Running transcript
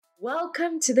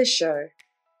Welcome to the show.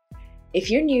 If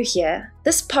you're new here,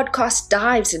 this podcast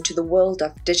dives into the world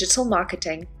of digital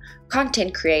marketing,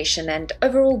 content creation, and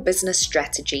overall business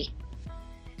strategy.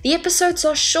 The episodes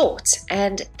are short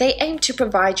and they aim to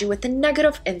provide you with a nugget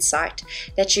of insight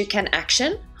that you can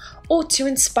action or to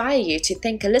inspire you to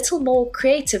think a little more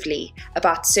creatively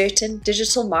about certain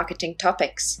digital marketing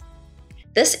topics.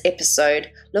 This episode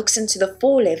looks into the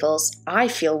 4 levels I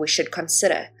feel we should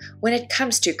consider when it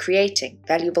comes to creating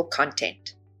valuable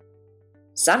content.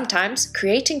 Sometimes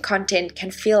creating content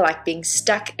can feel like being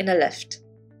stuck in a lift.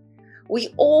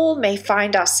 We all may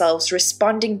find ourselves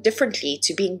responding differently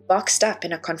to being boxed up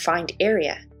in a confined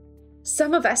area.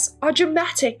 Some of us are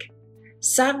dramatic,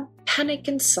 some panic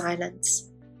in silence,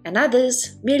 and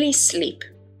others merely sleep.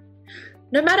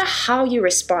 No matter how you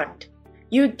respond,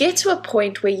 you get to a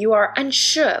point where you are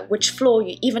unsure which floor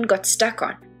you even got stuck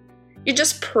on. You're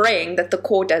just praying that the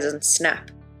cord doesn't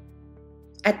snap.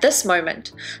 At this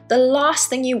moment, the last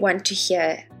thing you want to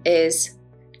hear is,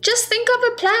 just think of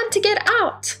a plan to get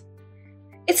out.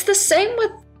 It's the same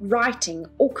with writing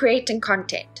or creating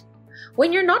content.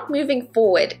 When you're not moving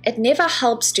forward, it never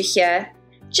helps to hear,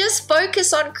 just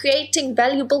focus on creating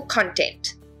valuable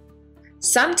content.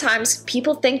 Sometimes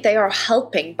people think they are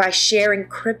helping by sharing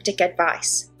cryptic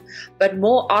advice, but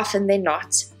more often than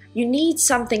not, you need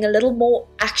something a little more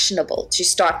actionable to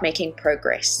start making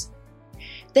progress.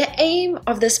 The aim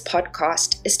of this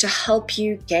podcast is to help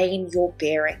you gain your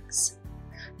bearings.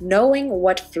 Knowing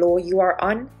what floor you are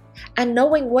on and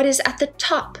knowing what is at the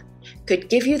top could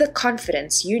give you the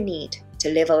confidence you need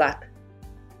to level up.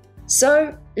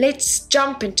 So let's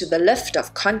jump into the lift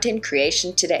of content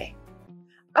creation today.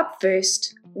 Up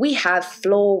first, we have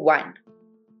floor 1,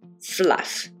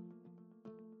 fluff.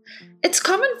 It's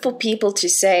common for people to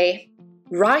say,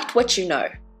 write what you know.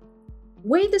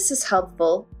 Where this is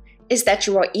helpful is that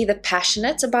you are either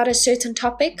passionate about a certain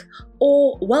topic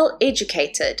or well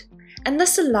educated, and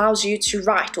this allows you to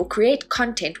write or create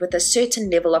content with a certain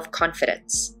level of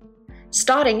confidence.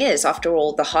 Starting is, after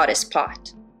all, the hardest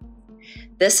part.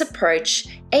 This approach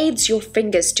aids your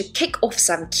fingers to kick off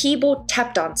some keyboard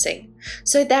tap dancing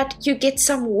so that you get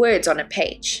some words on a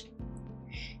page.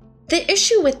 The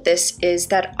issue with this is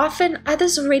that often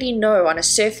others already know on a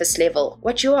surface level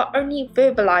what you are only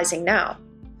verbalizing now.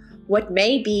 What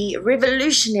may be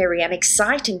revolutionary and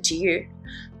exciting to you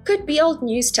could be old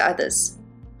news to others.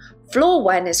 Floor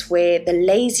 1 is where the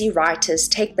lazy writers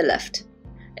take the lift.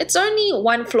 It's only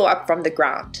 1 floor up from the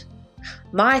ground.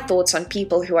 My thoughts on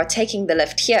people who are taking the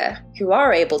lift here, who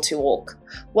are able to walk,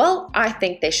 well, I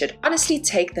think they should honestly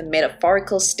take the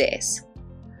metaphorical stairs.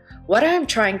 What I'm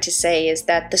trying to say is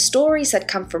that the stories that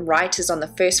come from writers on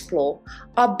the first floor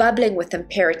are bubbling with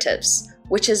imperatives,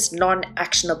 which is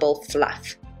non-actionable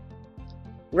fluff.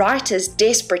 Writers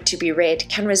desperate to be read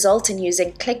can result in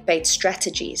using clickbait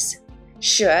strategies.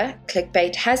 Sure,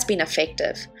 clickbait has been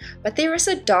effective, but there is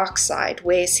a dark side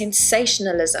where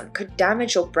sensationalism could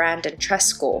damage your brand and trust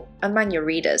score among your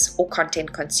readers or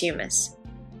content consumers.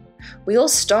 We all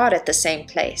start at the same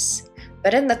place,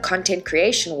 but in the content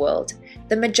creation world,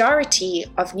 the majority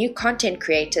of new content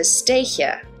creators stay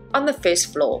here on the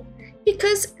first floor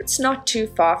because it's not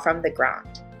too far from the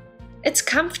ground. It's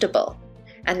comfortable,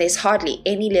 and there's hardly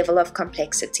any level of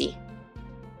complexity.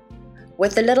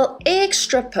 With a little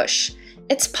extra push,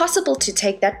 it's possible to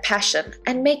take that passion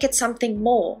and make it something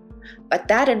more, but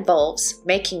that involves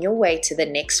making your way to the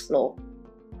next floor.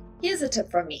 Here's a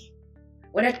tip from me.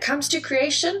 When it comes to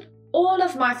creation, all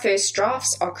of my first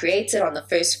drafts are created on the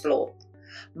first floor.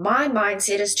 My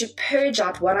mindset is to purge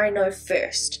out what I know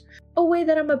first, aware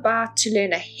that I'm about to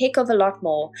learn a heck of a lot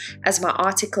more as my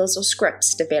articles or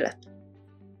scripts develop.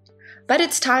 But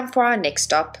it's time for our next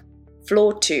stop,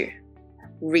 floor 2,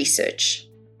 research.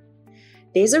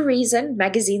 There's a reason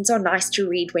magazines are nice to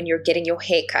read when you're getting your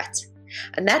hair cut,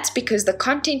 and that's because the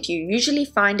content you usually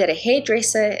find at a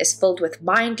hairdresser is filled with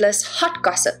mindless, hot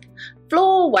gossip,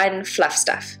 floor 1 fluff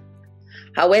stuff.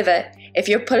 However, if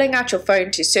you're pulling out your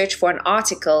phone to search for an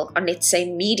article on, let's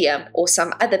say, Medium or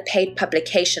some other paid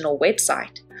publication or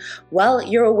website, well,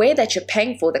 you're aware that you're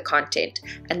paying for the content,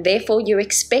 and therefore you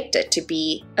expect it to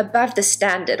be above the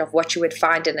standard of what you would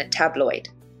find in a tabloid.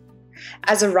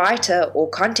 As a writer or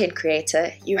content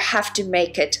creator, you have to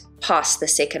make it past the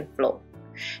second floor.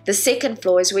 The second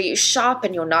floor is where you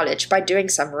sharpen your knowledge by doing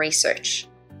some research.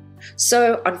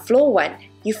 So on floor 1,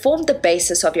 you form the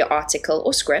basis of your article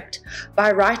or script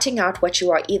by writing out what you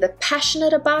are either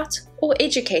passionate about or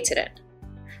educated in.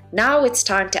 Now it's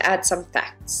time to add some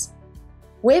facts.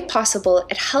 Where possible,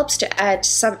 it helps to add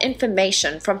some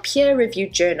information from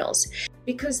peer-reviewed journals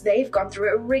because they've gone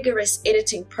through a rigorous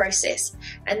editing process,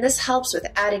 and this helps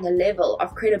with adding a level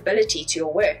of credibility to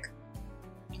your work.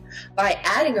 By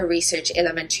adding a research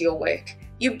element to your work,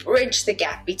 you bridge the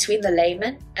gap between the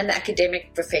layman and the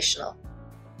academic professional.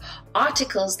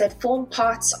 Articles that form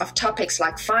parts of topics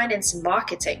like finance and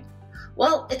marketing,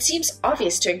 well, it seems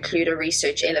obvious to include a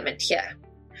research element here.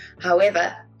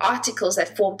 However, articles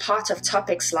that form part of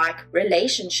topics like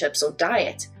relationships or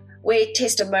diet, where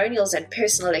testimonials and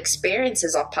personal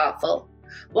experiences are powerful,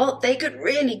 well, they could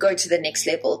really go to the next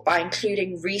level by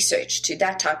including research to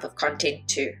that type of content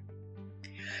too.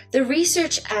 The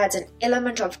research adds an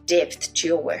element of depth to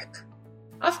your work.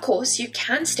 Of course, you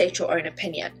can state your own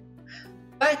opinion,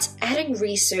 but adding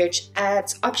research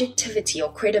adds objectivity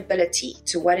or credibility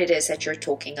to what it is that you're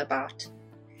talking about.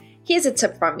 Here's a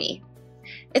tip from me.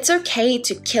 It's okay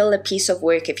to kill a piece of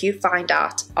work if you find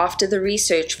out after the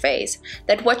research phase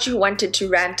that what you wanted to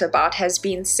rant about has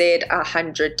been said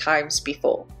 100 times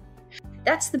before.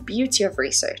 That's the beauty of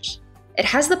research. It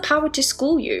has the power to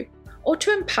school you or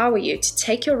to empower you to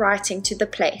take your writing to the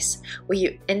place where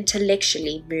you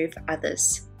intellectually move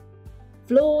others.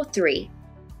 Flaw 3.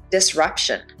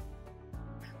 Disruption.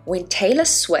 When Taylor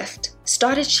Swift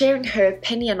started sharing her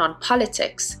opinion on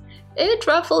politics, it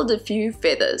ruffled a few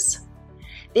feathers.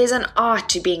 There's an art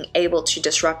to being able to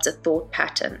disrupt a thought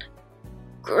pattern.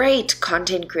 Great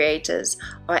content creators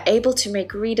are able to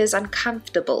make readers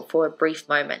uncomfortable for a brief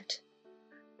moment.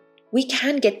 We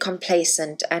can get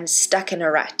complacent and stuck in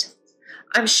a rut.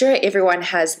 I'm sure everyone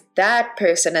has that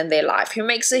person in their life who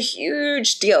makes a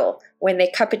huge deal when their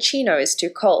cappuccino is too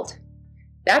cold.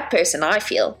 That person, I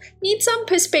feel, needs some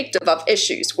perspective of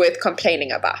issues worth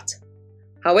complaining about.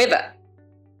 However,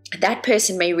 that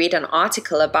person may read an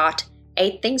article about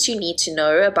 8 things you need to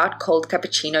know about cold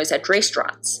cappuccinos at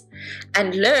restaurants,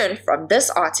 and learn from this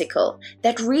article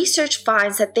that research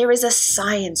finds that there is a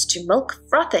science to milk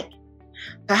frothing.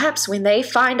 Perhaps when they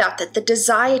find out that the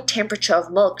desired temperature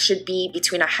of milk should be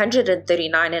between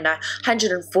 139 and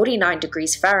 149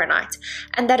 degrees Fahrenheit,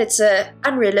 and that it's an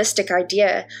unrealistic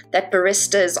idea that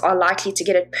baristas are likely to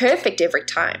get it perfect every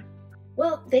time,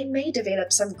 well, they may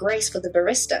develop some grace for the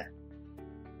barista.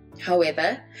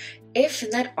 However, if in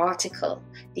that article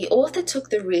the author took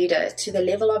the reader to the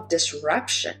level of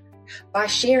disruption by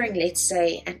sharing, let's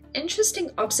say, an interesting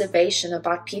observation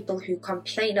about people who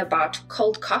complain about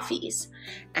cold coffees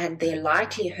and their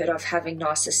likelihood of having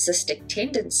narcissistic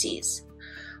tendencies,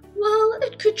 well,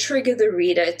 it could trigger the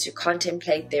reader to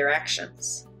contemplate their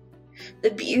actions.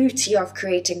 The beauty of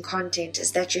creating content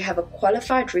is that you have a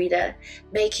qualified reader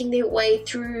making their way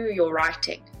through your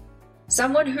writing.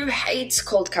 Someone who hates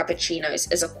cold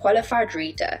cappuccinos is a qualified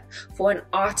reader for an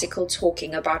article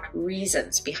talking about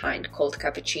reasons behind cold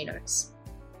cappuccinos.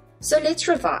 So let's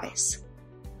revise.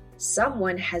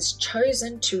 Someone has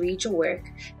chosen to read your work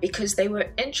because they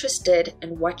were interested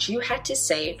in what you had to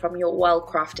say from your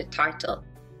well-crafted title.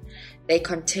 They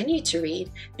continue to read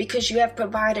because you have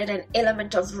provided an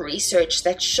element of research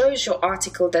that shows your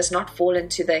article does not fall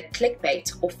into the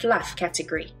clickbait or fluff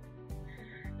category.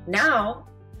 Now,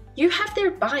 you have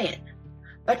their buy-in,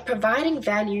 but providing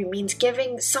value means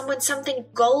giving someone something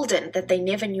golden that they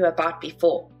never knew about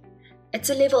before. It's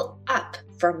a level up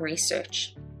from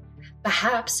research.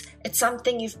 Perhaps it's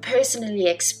something you've personally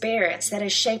experienced that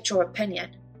has shaped your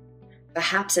opinion.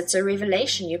 Perhaps it's a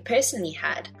revelation you personally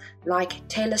had, like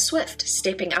Taylor Swift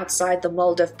stepping outside the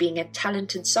mold of being a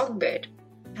talented songbird.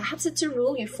 Perhaps it's a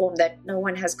rule you formed that no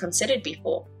one has considered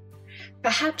before.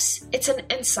 Perhaps it's an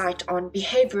insight on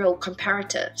behavioral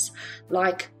comparatives,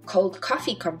 like cold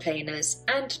coffee complainers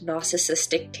and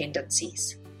narcissistic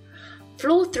tendencies.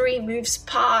 Flaw 3 moves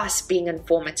past being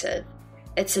informative.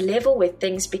 It's a level where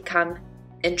things become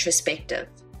introspective.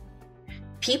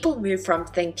 People move from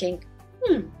thinking,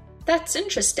 that's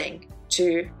interesting,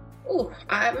 to,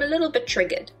 I'm a little bit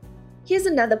triggered. Here's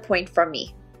another point from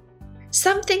me.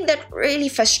 Something that really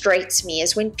frustrates me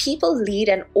is when people lead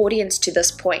an audience to this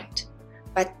point,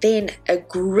 but then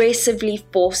aggressively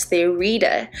force their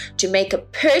reader to make a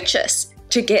purchase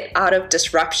to get out of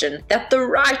disruption that the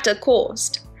writer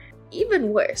caused.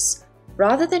 Even worse,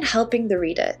 rather than helping the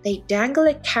reader, they dangle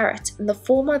a carrot in the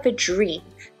form of a dream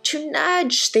to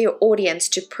nudge their audience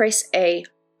to press a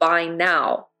buy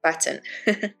now button.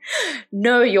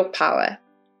 Know your power.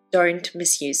 Don't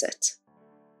misuse it.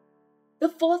 The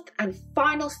fourth and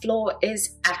final flaw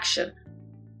is action.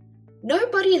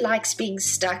 Nobody likes being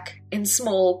stuck in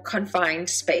small, confined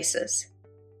spaces,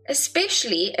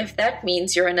 especially if that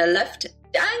means you're in a lift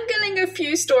dangling a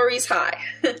few stories high.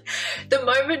 The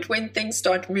moment when things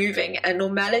start moving and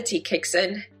normality kicks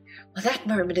in, well, that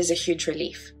moment is a huge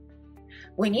relief.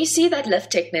 When you see that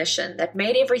lift technician that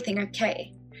made everything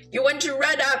okay, you want to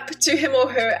run up to him or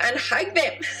her and hug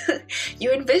them.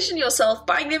 You envision yourself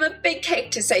buying them a big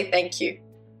cake to say thank you.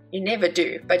 You never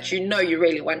do, but you know you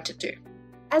really wanted to.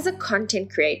 As a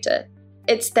content creator,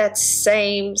 it's that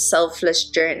same selfless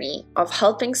journey of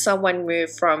helping someone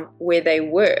move from where they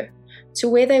were to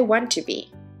where they want to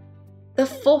be. The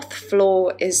fourth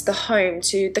floor is the home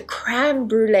to the crème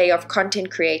brûlée of content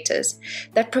creators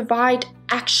that provide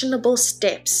actionable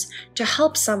steps to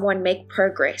help someone make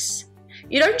progress.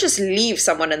 You don't just leave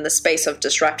someone in the space of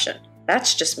disruption.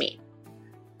 That's just me.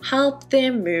 Help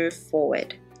them move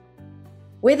forward.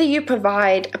 Whether you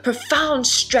provide a profound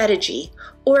strategy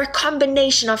or a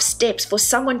combination of steps for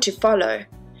someone to follow,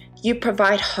 you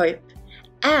provide hope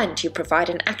and you provide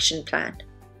an action plan.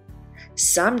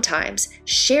 Sometimes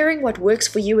sharing what works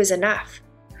for you is enough,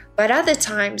 but other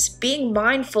times being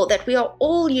mindful that we are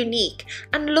all unique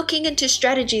and looking into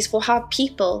strategies for how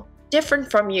people different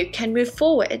from you can move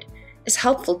forward is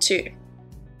helpful too.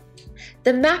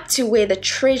 The map to where the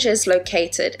treasure is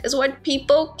located is what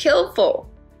people kill for.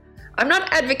 I'm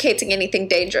not advocating anything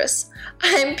dangerous. I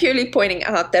am purely pointing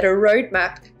out that a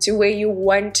roadmap to where you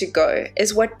want to go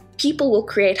is what people will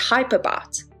create hype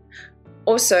about.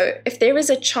 Also, if there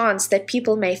is a chance that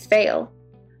people may fail,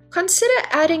 consider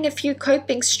adding a few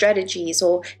coping strategies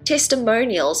or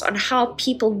testimonials on how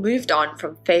people moved on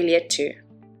from failure too.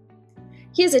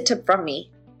 Here's a tip from me.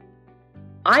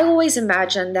 I always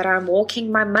imagine that I'm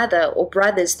walking my mother or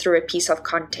brothers through a piece of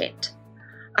content.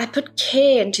 I put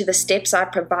care into the steps I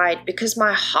provide because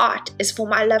my heart is for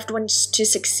my loved ones to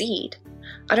succeed.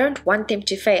 I don't want them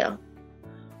to fail.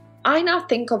 I now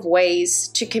think of ways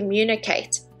to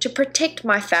communicate, to protect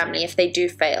my family if they do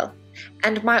fail,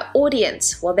 and my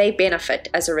audience will they benefit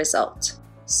as a result.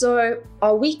 So,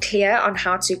 are we clear on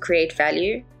how to create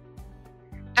value?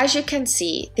 As you can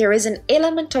see, there is an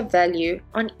element of value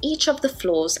on each of the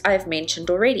floors I've mentioned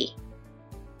already.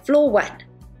 Floor 1.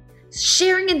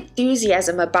 Sharing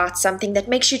enthusiasm about something that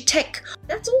makes you tick.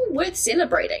 That's all worth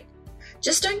celebrating.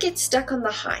 Just don't get stuck on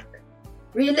the hype.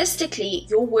 Realistically,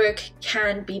 your work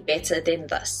can be better than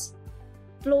this.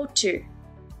 Floor 2.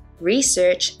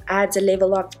 Research adds a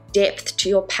level of depth to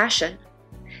your passion.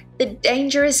 The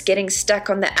danger is getting stuck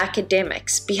on the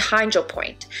academics behind your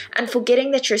point and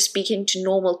forgetting that you're speaking to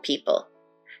normal people.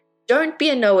 Don't be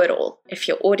a know-it-all if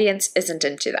your audience isn't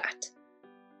into that.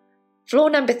 Floor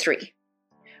number 3.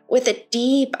 With a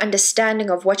deep understanding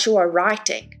of what you are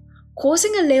writing,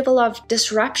 causing a level of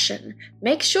disruption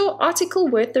makes your article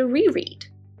worth a reread.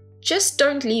 Just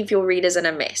don't leave your readers in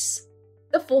a mess.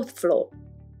 The fourth floor.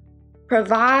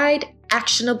 Provide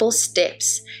actionable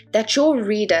steps that your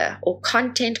reader or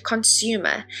content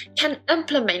consumer can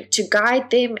implement to guide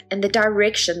them in the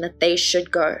direction that they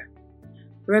should go.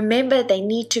 Remember, they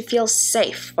need to feel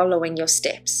safe following your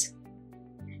steps.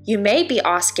 You may be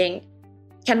asking,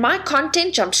 can my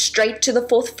content jump straight to the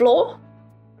fourth floor?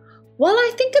 Well,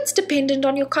 I think it's dependent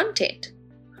on your content.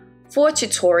 For a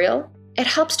tutorial, it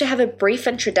helps to have a brief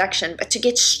introduction, but to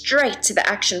get straight to the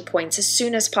action points as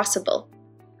soon as possible.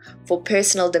 For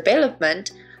personal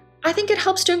development, I think it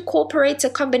helps to incorporate a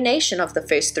combination of the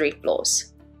first 3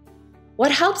 floors.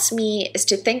 What helps me is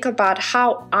to think about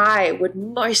how I would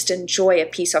most enjoy a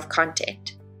piece of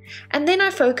content. And then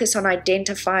I focus on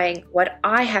identifying what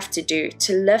I have to do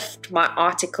to lift my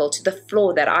article to the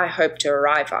floor that I hope to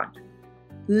arrive on.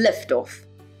 Lift off.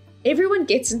 Everyone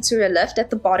gets into a lift at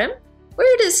the bottom,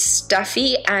 where it is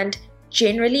stuffy and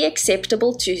generally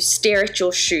acceptable to stare at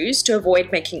your shoes to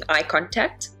avoid making eye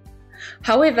contact.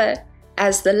 However,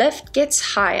 as the lift gets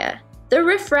higher, the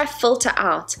riffraff filter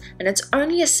out and it's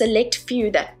only a select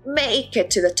few that make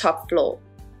it to the top floor.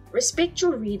 Respect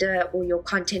your reader or your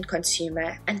content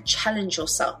consumer and challenge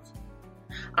yourself.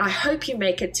 I hope you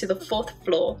make it to the 4th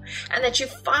floor and that you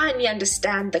finally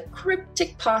understand the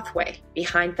cryptic pathway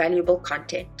behind valuable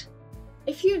content.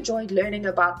 If you enjoyed learning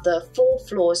about the 4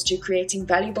 floors to creating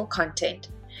valuable content,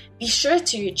 be sure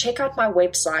to check out my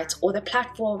website or the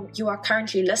platform you are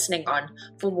currently listening on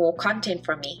for more content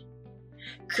from me.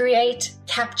 Create,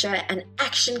 capture, and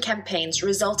action campaigns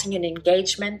resulting in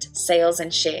engagement, sales,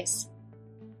 and shares.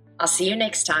 I'll see you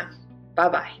next time.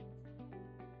 Bye-bye.